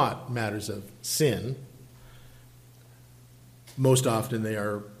 Most are not matters of sin. Most often they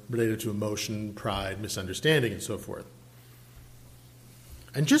are related to emotion, pride, misunderstanding, and so forth.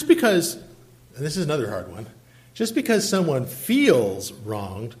 And just because, and this is another hard one, just because someone feels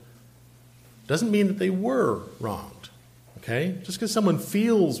wronged doesn't mean that they were wronged. Okay? Just because someone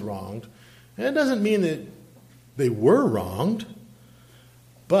feels wronged, it doesn't mean that they were wronged,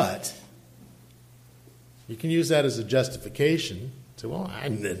 but you can use that as a justification. Say, well,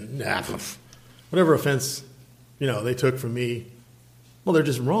 whatever offense, they took from me, well, they're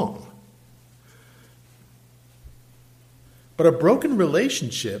just wrong. But a broken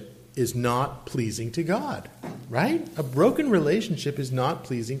relationship is not pleasing to God, right? A broken relationship is not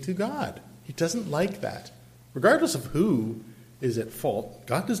pleasing to God. He doesn't like that. Regardless of who is at fault,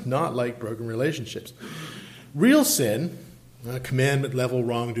 God does not like broken relationships. Real sin, commandment level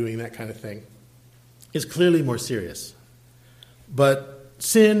wrongdoing, that kind of thing, is clearly more serious. But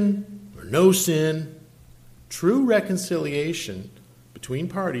sin or no sin, true reconciliation between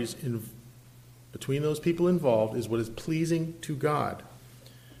parties, between those people involved, is what is pleasing to God,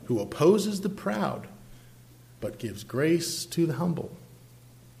 who opposes the proud but gives grace to the humble.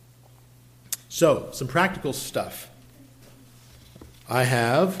 So, some practical stuff. I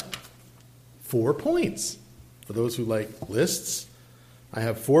have 4 points. For those who like lists, I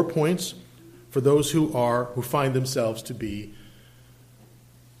have 4 points for those who find themselves to be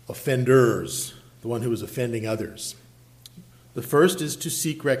offenders, the one who is offending others. The first is to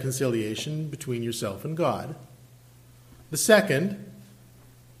seek reconciliation between yourself and God. The second,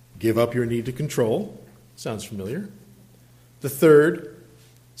 give up your need to control. Sounds familiar. The third,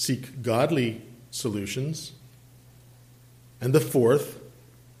 seek godly solutions. And the fourth,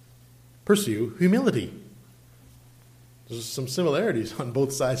 pursue humility. There's some similarities on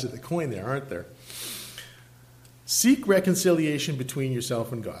both sides of the coin there, aren't there? Seek reconciliation between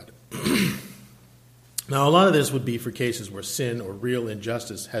yourself and God. Now, a lot of this would be for cases where sin or real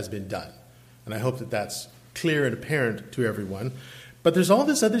injustice has been done. And I hope that that's clear and apparent to everyone. But there's all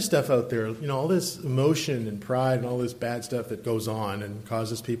this other stuff out there, all this emotion and pride and all this bad stuff that goes on and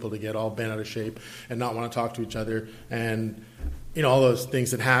causes people to get all bent out of shape and not want to talk to each other and, all those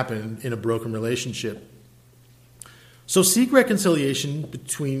things that happen in a broken relationship. So seek reconciliation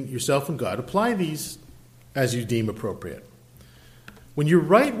between yourself and God. Apply these as you deem appropriate. When you're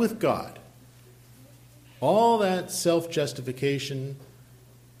right with God, all that self-justification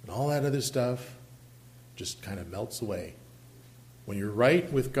and all that other stuff just kind of melts away. When you're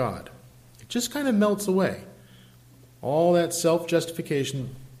right with God, it just kind of melts away. All that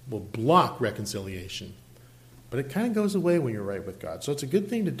self-justification will block reconciliation. But it kind of goes away when you're right with God. So it's a good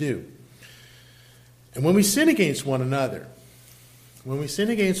thing to do. And when we sin against one another,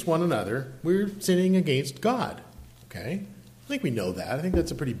 we're sinning against God. Okay? I think we know that. I think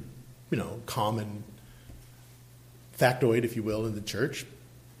that's a pretty, common factoid, if you will, in the church.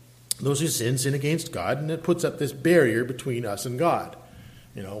 Those who sin against God, and it puts up this barrier between us and God.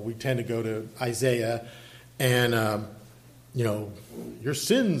 We tend to go to Isaiah and, your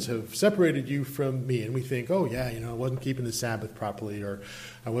sins have separated you from me. And we think, oh, yeah, I wasn't keeping the Sabbath properly, or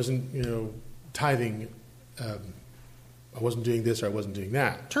I wasn't, tithing, I wasn't doing this, or I wasn't doing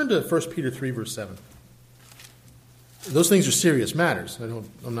that. Turn to 1 Peter 3, verse 7. Those things are serious matters.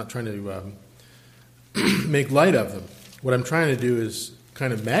 I'm not trying to make light of them. What I'm trying to do is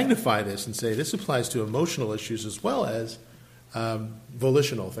kind of magnify this and say this applies to emotional issues as well as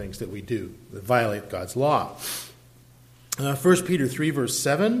volitional things that we do that violate God's law. 1 Peter 3, verse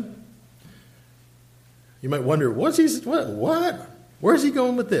 7. You might wonder, what? Where's he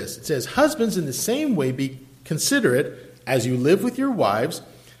going with this? It says, husbands, in the same way, be considerate as you live with your wives,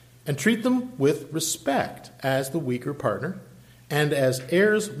 and treat them with respect as the weaker partner, and as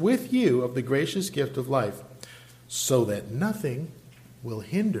heirs with you of the gracious gift of life, so that nothing will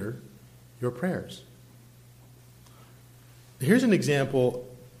hinder your prayers. Here's an example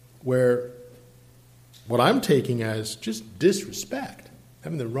where what I'm taking as just disrespect,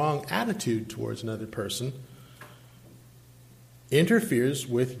 having the wrong attitude towards another person, interferes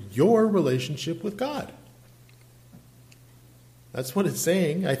with your relationship with God. That's what it's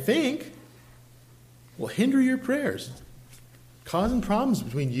saying, I think. Will hinder your prayers, causing problems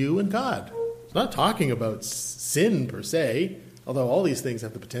between you and God. It's not talking about sin per se, although all these things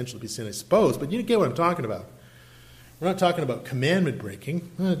have the potential to be sin, I suppose, but you get what I'm talking about. We're not talking about commandment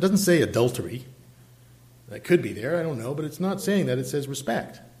breaking. It doesn't say adultery. It could be there, I don't know, but it's not saying that. It says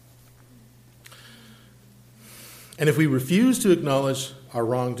respect. And if we refuse to acknowledge our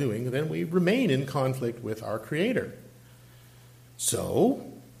wrongdoing, then we remain in conflict with our Creator. So,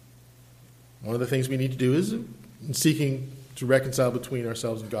 one of the things we need to do is, in seeking to reconcile between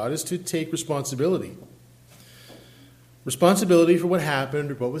ourselves and God, is to take responsibility. Responsibility for what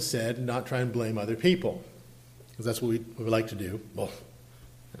happened or what was said, and not try and blame other people. Because that's what we like to do. Well,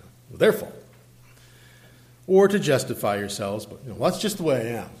 their fault. Or to justify yourselves, but that's just the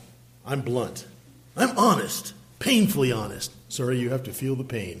way I am. I'm blunt. I'm honest. Painfully honest. Sorry, you have to feel the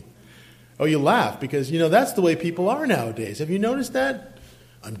pain. Oh, you laugh because, that's the way people are nowadays. Have you noticed that?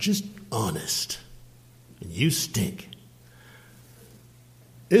 I'm just honest. And you stink.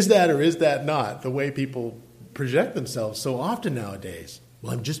 Is that or is that not the way people project themselves so often nowadays?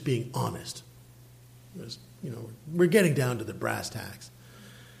 Well, I'm just being honest. We're getting down to the brass tacks.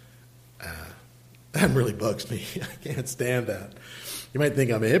 That really bugs me. I can't stand that. You might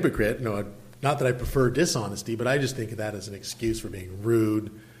think I'm a hypocrite. No, not that I prefer dishonesty, but I just think of that as an excuse for being rude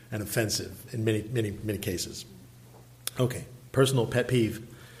and offensive in many, many, many cases. Okay, personal pet peeve.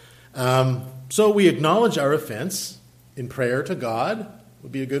 So we acknowledge our offense in prayer to God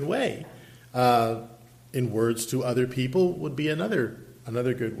would be a good way. In words to other people would be another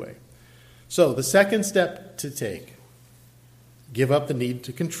good way. So the second step to take, give up the need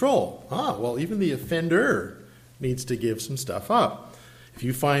to control. Well, even the offender needs to give some stuff up. If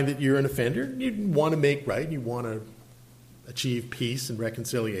you find that you're an offender, you want to make right, you want to achieve peace and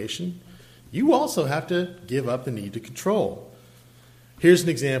reconciliation, you also have to give up the need to control. Here's an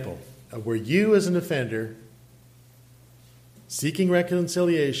example of where you as an offender, seeking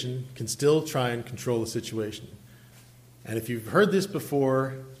reconciliation, can still try and control the situation. And if you've heard this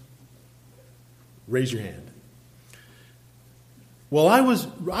before, raise your hand. Well, I was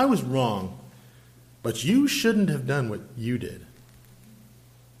wrong, but you shouldn't have done what you did.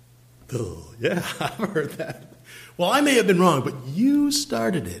 Oh, yeah, I've heard that. Well, I may have been wrong, but you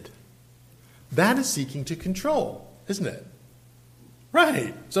started it. That is seeking to control, isn't it?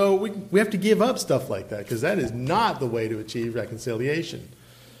 Right. So we have to give up stuff like that because that is not the way to achieve reconciliation.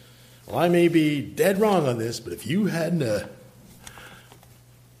 Well, I may be dead wrong on this, but if you hadn't...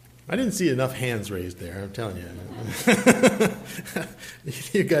 I didn't see enough hands raised there, I'm telling you.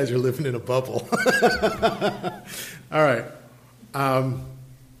 You guys are living in a bubble. All right.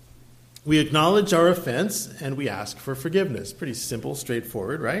 We acknowledge our offense and we ask for forgiveness. Pretty simple,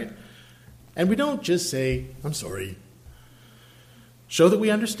 straightforward, right? And we don't just say, I'm sorry. Show that we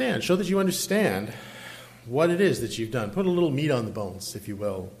understand. Show that you understand what it is that you've done. Put a little meat on the bones, if you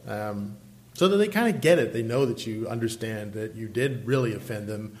will, so that they kind of get it. They know that you understand that you did really offend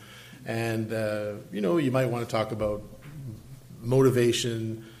them. And, you might want to talk about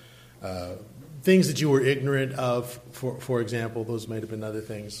motivation, things that you were ignorant of, for example. Those might have been other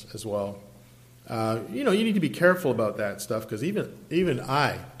things as well. You need to be careful about that stuff because even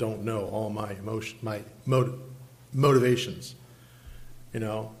I don't know all my motivations.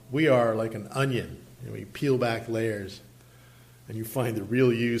 We are like an onion. We peel back layers, and you find the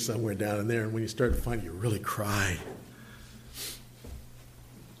real you somewhere down in there. And when you start to find it, you really cry.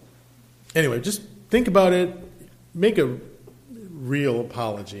 Anyway, just think about it. Make a real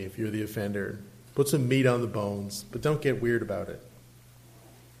apology if you're the offender. Put some meat on the bones, but don't get weird about it.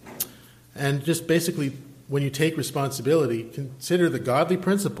 And just basically, when you take responsibility, consider the godly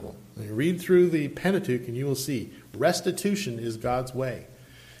principle. And you read through the Pentateuch and you will see restitution is God's way.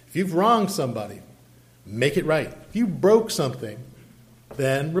 If you've wronged somebody, make it right. If you broke something,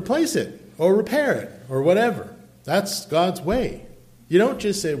 then replace it or repair it or whatever. That's God's way. You don't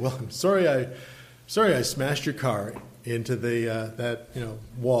just say, well, I'm sorry I smashed your car into that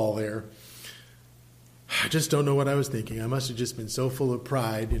wall there. I just don't know what I was thinking. I must have just been so full of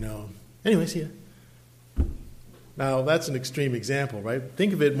pride, Anyway, see ya. Now, that's an extreme example, right?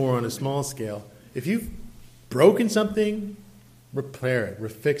 Think of it more on a small scale. If you've broken something, repair it,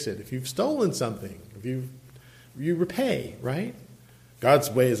 refix it. If you've stolen something, you repay, right? God's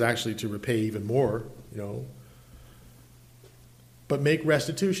way is actually to repay even more, But make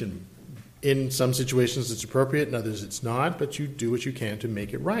restitution. In some situations it's appropriate, in others it's not, but you do what you can to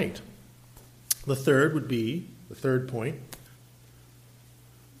make it right. The third point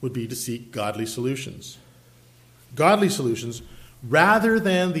would be to seek godly solutions. Godly solutions rather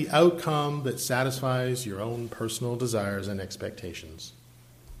than the outcome that satisfies your own personal desires and expectations.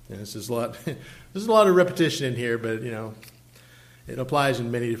 And this is a lot of repetition in here, but it applies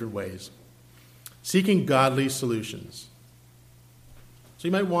in many different ways. Seeking godly solutions. So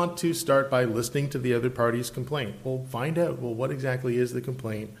you might want to start by listening to the other party's complaint. Well, find out, what exactly is the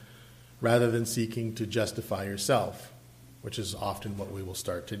complaint? rather than seeking to justify yourself, which is often what we will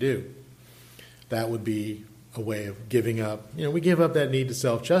start to do. That would be a way of giving up. We give up that need to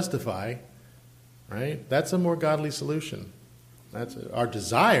self-justify, right? That's a more godly solution. Our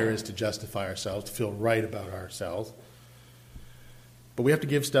desire is to justify ourselves, to feel right about ourselves. But we have to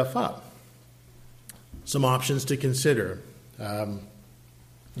give stuff up. Some options to consider.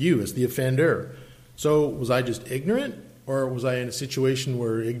 You as the offender. So was I just ignorant? Or was I in a situation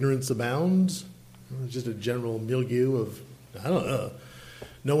where ignorance abounds? It was just a general milieu of, I don't know.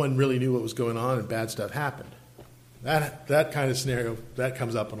 No one really knew what was going on and bad stuff happened. That kind of scenario, that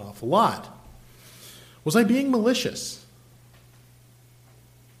comes up an awful lot. Was I being malicious?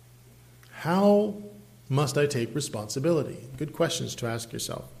 How must I take responsibility? Good questions to ask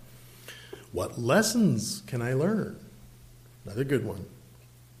yourself. What lessons can I learn? Another good one.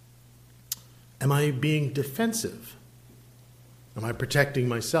 Am I being defensive? Am I protecting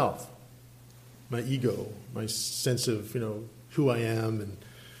myself, my ego, my sense of, who I am and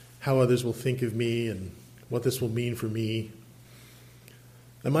how others will think of me and what this will mean for me?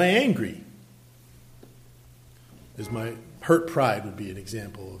 Am I angry? Is my hurt pride would be an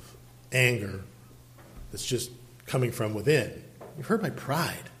example of anger that's just coming from within. You've hurt my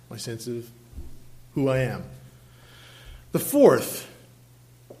pride, my sense of who I am. The fourth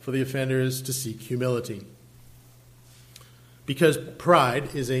for the offender is to seek humility. Because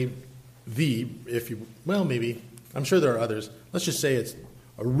pride is maybe, I'm sure there are others. Let's just say it's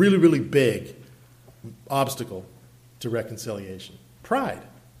a really, really big obstacle to reconciliation. Pride.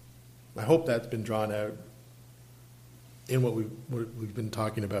 I hope that's been drawn out in what we've been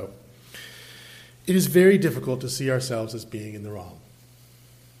talking about. It is very difficult to see ourselves as being in the wrong.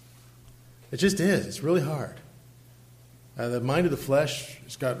 It just is. It's really hard. The mind of the flesh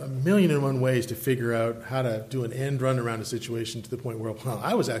has got 1,000,001 ways to figure out how to do an end run around a situation to the point where,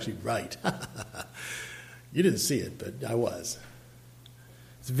 I was actually right. You didn't see it, but I was.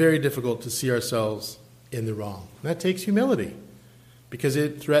 It's very difficult to see ourselves in the wrong. And that takes humility because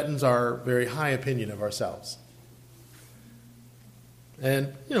it threatens our very high opinion of ourselves.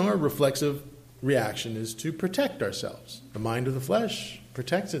 And, our reflexive reaction is to protect ourselves. The mind of the flesh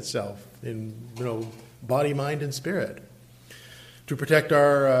protects itself in, body, mind, and spirit. To protect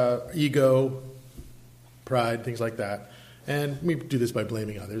our ego, pride, things like that. And we do this by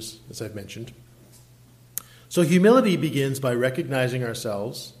blaming others, as I've mentioned. So humility begins by recognizing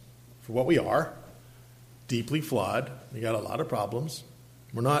ourselves for what we are, deeply flawed. We got a lot of problems.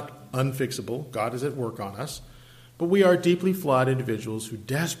 We're not unfixable. God is at work on us. But we are deeply flawed individuals who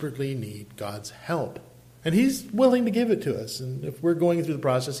desperately need God's help. And He's willing to give it to us. And if we're going through the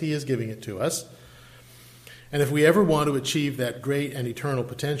process, He is giving it to us. And if we ever want to achieve that great and eternal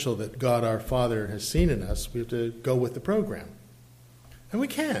potential that God our Father has seen in us, we have to go with the program. And we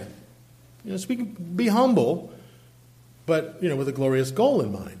can. So we can be humble, but, with a glorious goal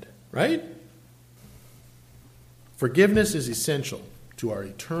in mind, right? Forgiveness is essential to our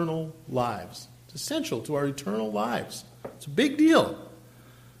eternal lives. It's essential to our eternal lives. It's a big deal.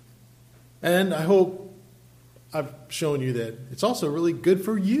 And I hope I've shown you that it's also really good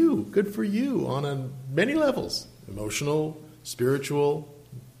for you on many levels, emotional, spiritual,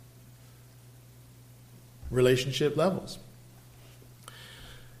 relationship levels.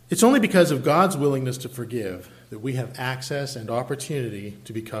 It's only because of God's willingness to forgive that we have access and opportunity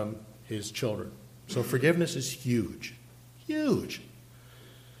to become His children. So forgiveness is huge, huge.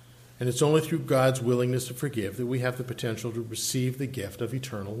 And it's only through God's willingness to forgive that we have the potential to receive the gift of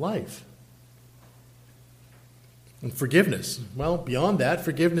eternal life. And forgiveness, beyond that,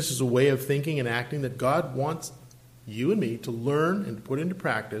 forgiveness is a way of thinking and acting that God wants you and me to learn and put into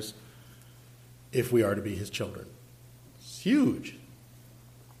practice if we are to be His children. It's huge.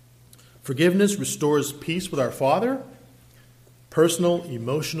 Forgiveness restores peace with our Father, personal,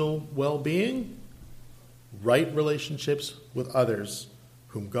 emotional well-being, right relationships with others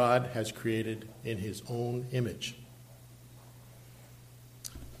whom God has created in His own image.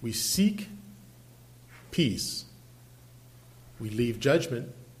 We seek peace. We leave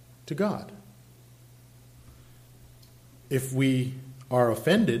judgment to God. If we are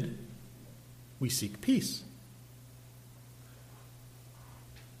offended, we seek peace.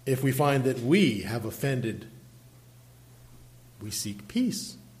 If we find that we have offended, we seek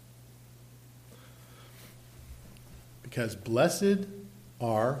peace. Because blessed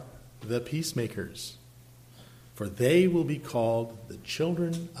are the peacemakers, for they will be called the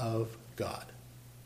children of God.